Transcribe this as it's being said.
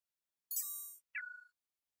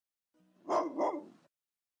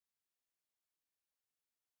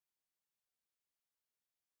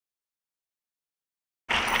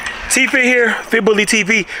T-Fit here, Fit Bully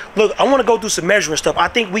TV. Look, I want to go through some measuring stuff. I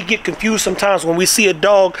think we get confused sometimes when we see a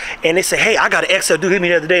dog and they say, hey, I got an XL. Dude hit me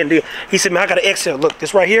the other day and he said, man, I got an XL. Look,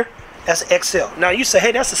 this right here, that's an XL. Now you say,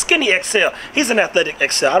 hey, that's a skinny XL. He's an athletic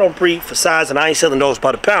XL. I don't breed for size and I ain't selling dogs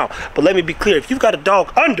by the pound. But let me be clear, if you've got a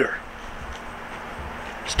dog under,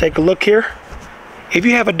 let's take a look here. If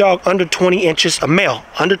you have a dog under 20 inches, a male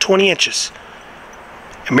under 20 inches,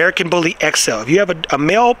 American Bully XL. If you have a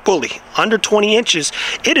male bully under 20 inches,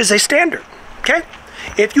 it is a standard, okay?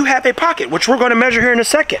 If you have a pocket, which we're going to measure here in a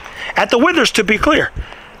second, at the withers to be clear,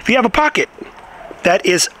 if you have a pocket that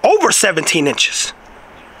is over 17 inches,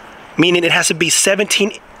 meaning it has to be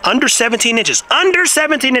under 17 inches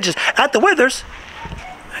at the withers,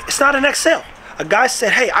 it's not an XL. A guy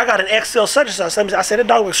said, hey, I got an XL such and such. I said, that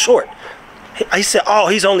dog was short. He said, oh,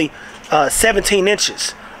 he's only 17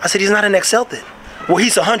 inches. I said, he's not an XL then. Well,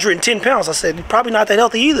 he's 110 pounds. I said, probably not that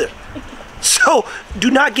healthy either. So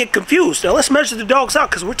do not get confused. Now let's measure the dogs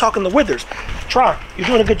out because we're talking the withers. Tron, you're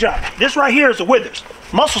doing a good job. This right here is the withers.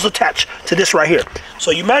 Muscles attached to this right here.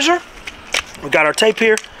 So you measure. We got our tape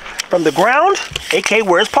here from the ground, aka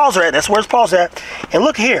where his paws are at. That's where his paws are at. And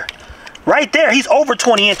look here. Right there, he's over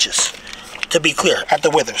 20 inches. To be clear, at the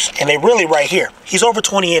withers. And they really right here. He's over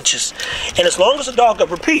 20 inches. And as long as the dog,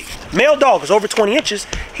 repeat, male dog is over 20 inches,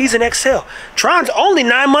 he's an XL. Tron's only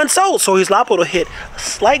 9 months old, so he's liable to hit a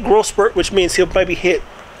slight growth spurt, which means he'll maybe hit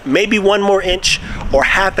maybe 1 more inch or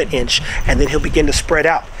half an inch, and then he'll begin to spread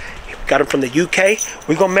out. We got him from the UK.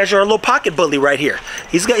 We're gonna measure our little pocket bully right here.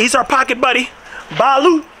 He's our pocket buddy,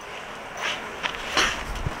 Balu.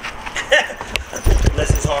 Unless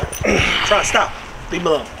it's hard. Tron, stop. Leave him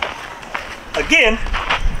alone. Again,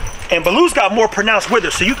 and Baloo's got more pronounced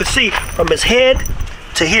withers, so you can see from his head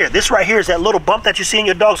to here. This right here is that little bump that you see in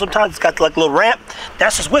your dog sometimes. It's got like a little ramp.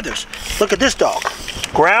 That's his withers. Look at this dog.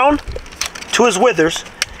 Ground to his withers.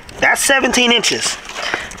 That's 17 inches.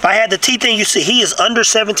 If I had the teeth in, you see he is under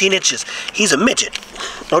 17 inches. He's a midget.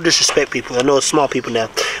 No disrespect, people. I know it's small people now,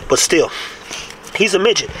 but still. He's a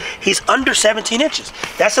midget. He's under 17 inches.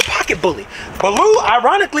 That's a pocket bully. Baloo,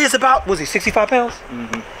 ironically, is about, was he 65 pounds?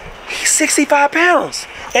 Mm-hmm. He's 65 pounds.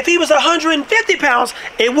 If he was 150 pounds,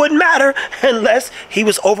 it wouldn't matter unless he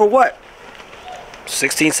was over what?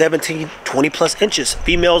 16, 17, 20 plus inches.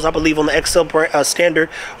 Females, I believe, on the XL standard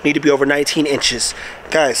need to be over 19 inches.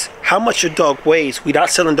 Guys, how much your dog weighs, we're not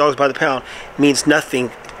selling dogs by the pound, means nothing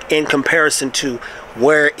in comparison to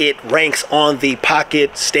where it ranks on the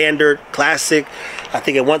pocket, standard, classic. I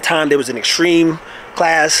think at one time there was an extreme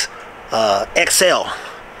class, XL.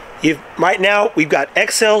 Right now, we've got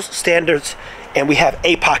XLs, standards, and we have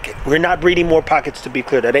a pocket. We're not breeding more pockets, to be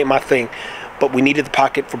clear. That ain't my thing. But we needed the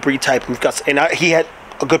pocket for breed type. And he had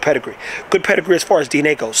a good pedigree. Good pedigree as far as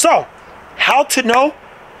DNA goes. So, how to know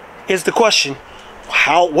is the question.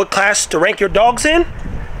 What class to rank your dogs in?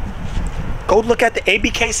 Go look at the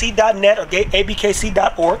abkc.net or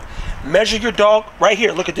abkc.org. Measure your dog right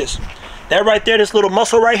here. Look at this. That right there, this little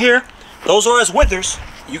muscle right here, those are his withers.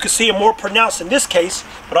 You can see it more pronounced in this case,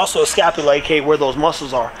 but also a scapula, aka where those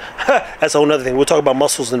muscles are. That's a whole other thing. We'll talk about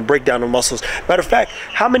muscles and breakdown of muscles. Matter of fact,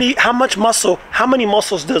 how many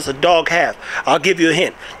muscles does a dog have? I'll give you a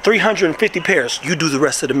hint. 350 pairs. You do the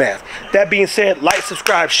rest of the math. That being said, like,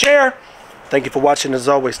 subscribe, share. Thank you for watching as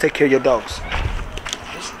always. Take care of your dogs.